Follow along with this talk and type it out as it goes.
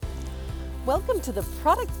Welcome to the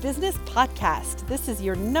Product Business Podcast. This is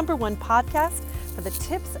your number one podcast for the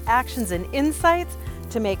tips, actions, and insights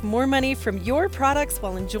to make more money from your products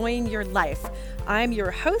while enjoying your life. I'm your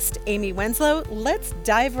host, Amy Wenslow. Let's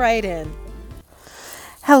dive right in.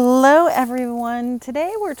 Hello, everyone.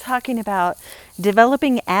 Today we're talking about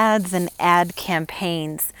developing ads and ad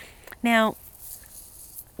campaigns. Now,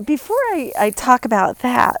 before I talk about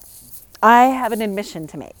that, I have an admission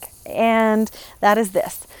to make, and that is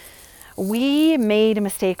this. We made a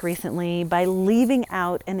mistake recently by leaving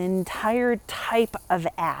out an entire type of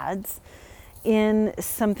ads in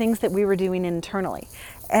some things that we were doing internally.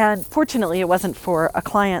 And fortunately, it wasn't for a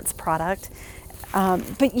client's product.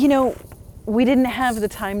 But we didn't have the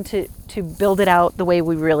time to build it out the way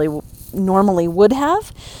we really normally would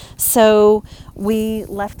have. So we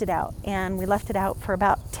left it out, and we left it out for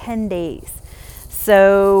about 10 days.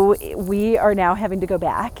 So we are now having to go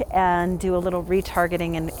back and do a little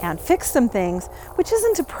retargeting and fix some things, which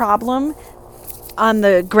isn't a problem on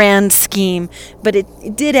the grand scheme, but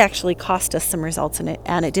it did actually cost us some results in it,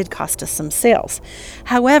 and it did cost us some sales.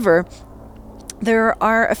 However, there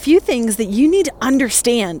are a few things that you need to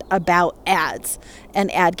understand about ads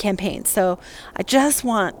and ad campaigns. So I just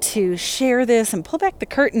want to share this and pull back the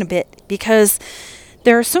curtain a bit, because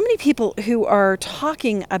there are so many people who are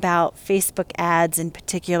talking about Facebook ads in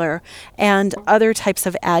particular and other types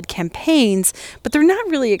of ad campaigns, but they're not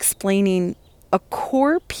really explaining a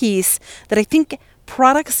core piece that I think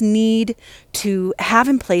products need to have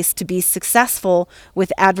in place to be successful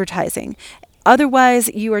with advertising. Otherwise,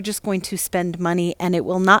 you are just going to spend money and it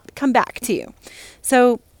will not come back to you.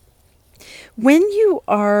 So when you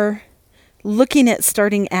are looking at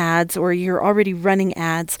starting ads, or you're already running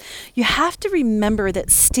ads, you have to remember that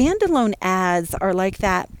standalone ads are like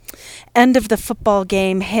that end of the football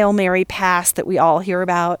game Hail Mary pass that we all hear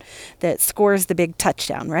about that scores the big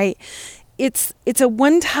touchdown, right? It's a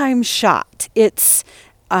one-time shot. It's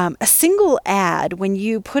a single ad when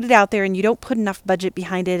you put it out there and you don't put enough budget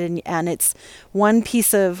behind it, and it's one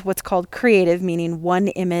piece of what's called creative, meaning one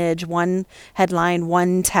image, one headline,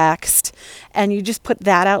 one text, and you just put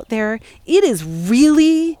that out there. It is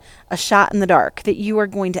really a shot in the dark that you are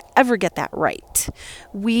going to ever get that right.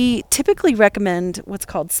 We typically recommend what's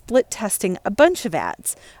called split testing a bunch of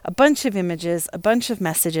ads, a bunch of images, a bunch of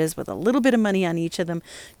messages with a little bit of money on each of them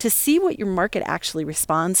to see what your market actually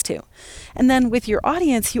responds to. And then with your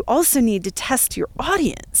audience, you also need to test your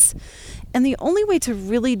audience. And the only way to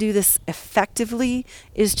really do this effectively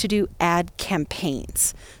is to do ad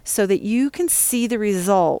campaigns so that you can see the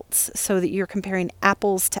results, so that you're comparing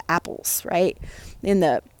apples to apples, right? In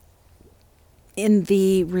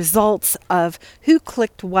the results of who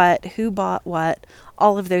clicked what, who bought what,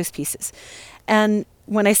 all of those pieces. And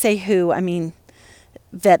when I say who, I mean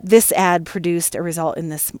that this ad produced a result in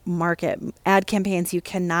this market. Ad campaigns, you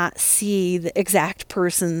cannot see the exact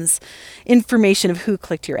person's information of who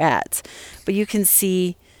clicked your ads, but you can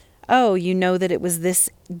see, that it was this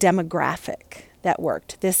demographic that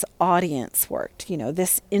worked, this audience worked,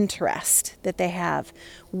 this interest that they have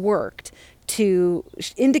worked to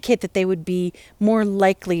indicate that they would be more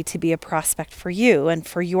likely to be a prospect for you and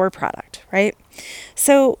for your product, right?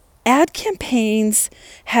 So ad campaigns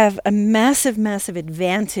have a massive, massive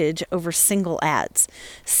advantage over single ads.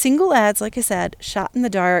 Single ads, like I said, shot in the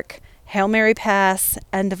dark, Hail Mary pass,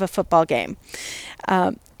 end of a football game.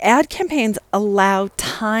 Ad campaigns allow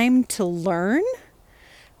time to learn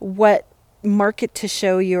what market to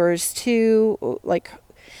show yours to. Like,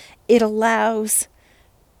 it allows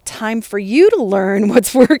time for you to learn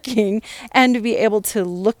what's working and to be able to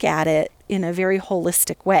look at it in a very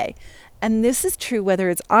holistic way. And this is true whether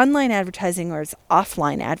it's online advertising or it's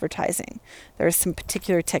offline advertising. There are some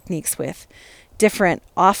particular techniques with different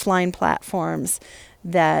offline platforms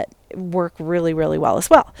that work really, really well as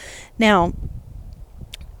well. Now,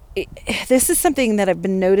 this is something that I've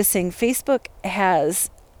been noticing. Facebook has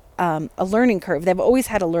a learning curve. They've always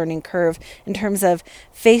had a learning curve in terms of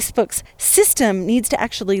Facebook's system needs to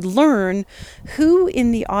actually learn who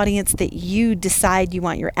in the audience that you decide you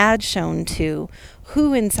want your ad shown to,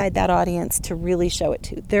 who inside that audience to really show it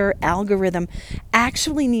to. Their algorithm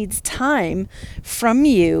actually needs time from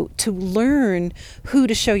you to learn who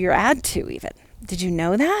to show your ad to even. Did you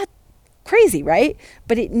know that? Crazy, right?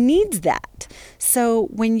 But it needs that. So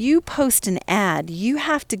when you post an ad, you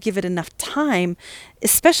have to give it enough time,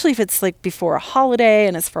 especially if it's like before a holiday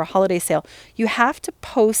and it's for a holiday sale. You have to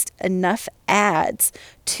post enough ads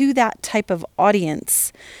to that type of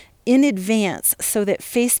audience in advance so that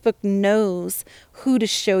Facebook knows who to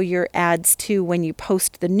show your ads to when you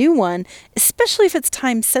post the new one, especially if it's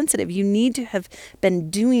time sensitive. You need to have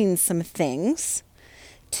been doing some things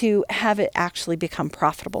to have it actually become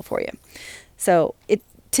profitable for you. So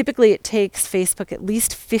typically it takes Facebook at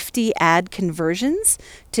least 50 ad conversions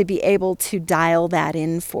to be able to dial that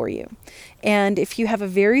in for you. And if you have a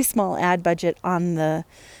very small ad budget on the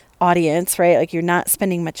audience, right, like you're not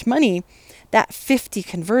spending much money, that 50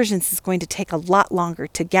 conversions is going to take a lot longer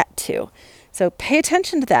to get to. So pay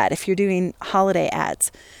attention to that if you're doing holiday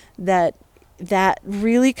ads, that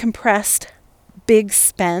really compressed big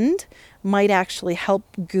spend might actually help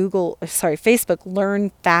Facebook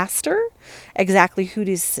learn faster exactly who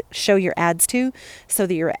to show your ads to, so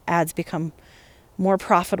that your ads become more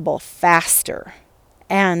profitable faster.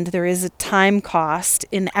 And there is a time cost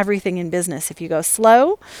in everything in business. If you go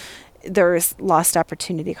slow, there's lost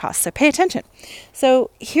opportunity costs. So pay attention. So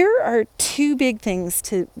here are two big things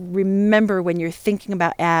to remember when you're thinking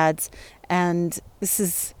about ads. And this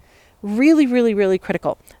is really, really, really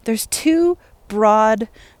critical. There's two broad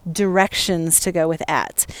directions to go with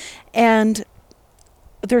ads. And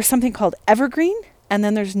there's something called evergreen, and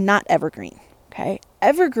then there's not evergreen. Okay.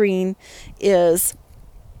 Evergreen is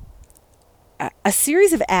a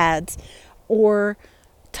series of ads or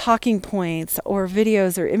talking points or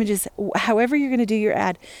videos or images, however you're going to do your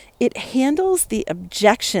ad. It handles the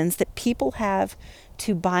objections that people have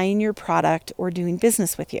to buying your product or doing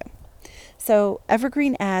business with you. So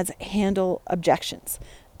evergreen ads handle objections.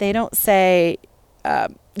 They don't say,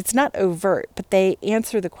 it's not overt, but they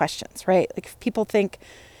answer the questions, right? Like if people think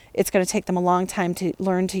it's going to take them a long time to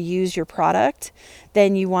learn to use your product,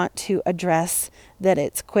 then you want to address that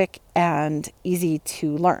it's quick and easy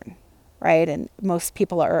to learn. Right? And most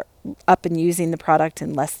people are up and using the product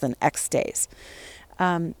in less than X days.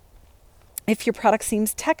 If your product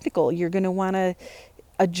seems technical, you're going to want to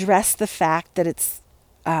address the fact that it's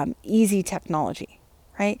easy technology,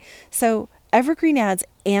 right? So evergreen ads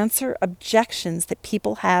answer objections that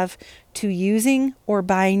people have to using or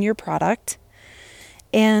buying your product,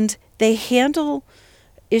 and they handle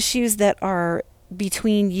issues that are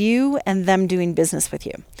between you and them doing business with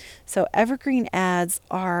you. So evergreen ads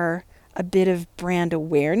are a bit of brand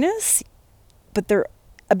awareness, but they're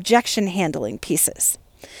objection handling pieces,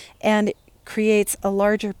 and it creates a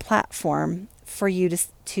larger platform for you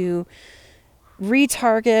to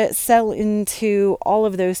retarget, sell into, all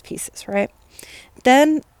of those pieces, right?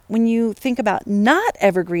 Then when you think about not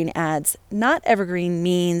evergreen ads, not evergreen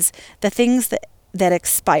means the things that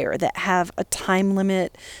expire, that have a time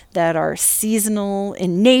limit, that are seasonal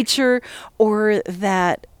in nature, or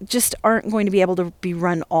that just aren't going to be able to be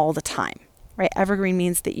run all the time, right? Evergreen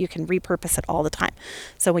means that you can repurpose it all the time.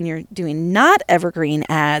 So when you're doing not evergreen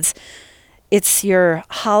ads, it's your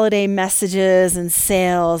holiday messages and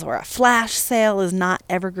sales, or a flash sale is not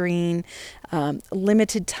evergreen.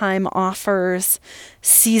 Limited time offers,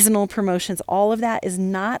 seasonal promotions, all of that is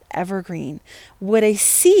not evergreen. What I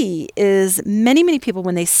see is many, many people,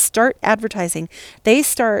 when they start advertising, they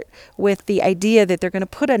start with the idea that they're going to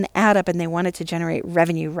put an ad up and they want it to generate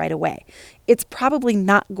revenue right away. It's probably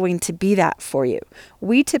not going to be that for you.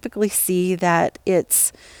 We typically see that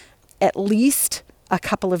it's at least a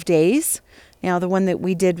couple of days. Now, the one that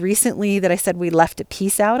we did recently that I said we left a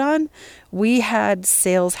piece out on, we had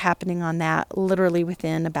sales happening on that literally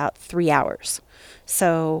within about 3 hours.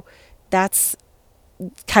 So that's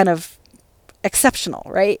kind of exceptional,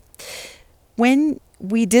 right? When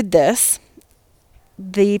we did this,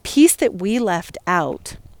 the piece that we left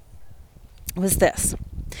out was this.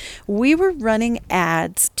 We were running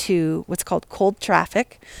ads to what's called cold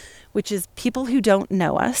traffic, which is people who don't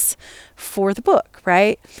know us, for the book,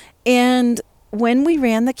 right? And when we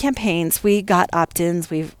ran the campaigns, we got opt-ins.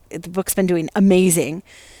 The book's been doing amazing.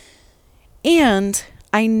 And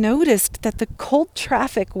I noticed that the cold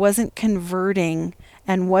traffic wasn't converting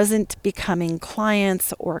and wasn't becoming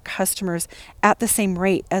clients or customers at the same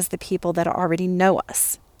rate as the people that already know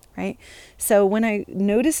us, right? So when I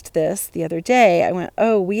noticed this the other day, I went,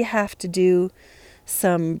 oh, we have to do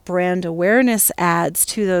some brand awareness ads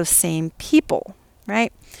to those same people,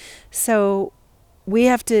 right? So we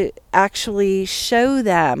have to actually show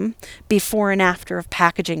them before and after of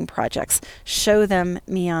packaging projects, show them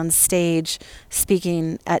me on stage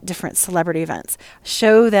speaking at different celebrity events,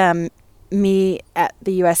 show them me at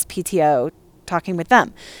the USPTO talking with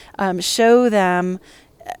them, show them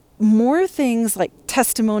more things like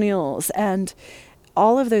testimonials and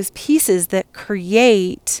all of those pieces that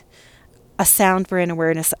create a sound brand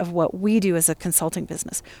awareness of what we do as a consulting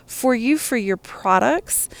business. For you, for your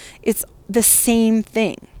products, it's the same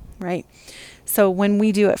thing, right? So when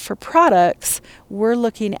we do it for products, we're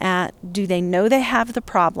looking at, do they know they have the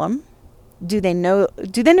problem? Do they know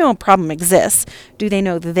a problem exists? Do they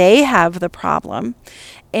know they have the problem?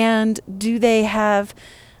 And do they have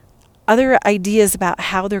other ideas about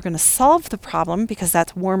how they're going to solve the problem, because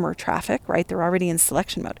that's warmer traffic, right? They're already in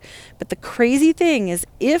selection mode. But the crazy thing is,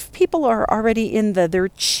 if people are already they're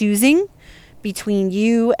choosing between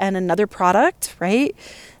you and another product, right?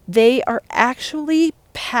 They are actually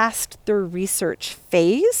past their research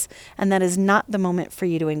phase, and that is not the moment for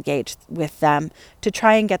you to engage with them to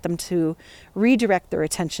try and get them to redirect their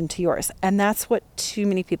attention to yours. And that's what too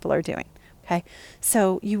many people are doing. Okay,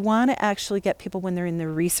 so you want to actually get people when they're in the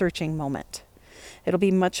researching moment. It'll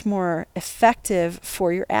be much more effective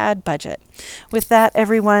for your ad budget. With that,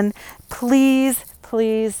 everyone, please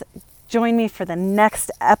join me for the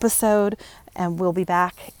next episode, and we'll be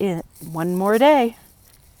back in one more day.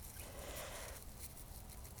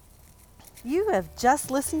 You have just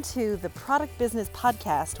listened to the Product Business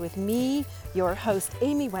Podcast with me, your host,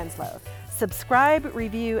 Amy Wenslow. Subscribe,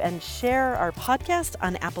 review, and share our podcast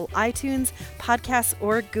on Apple iTunes, Podcasts,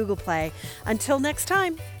 or Google Play. Until next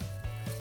time.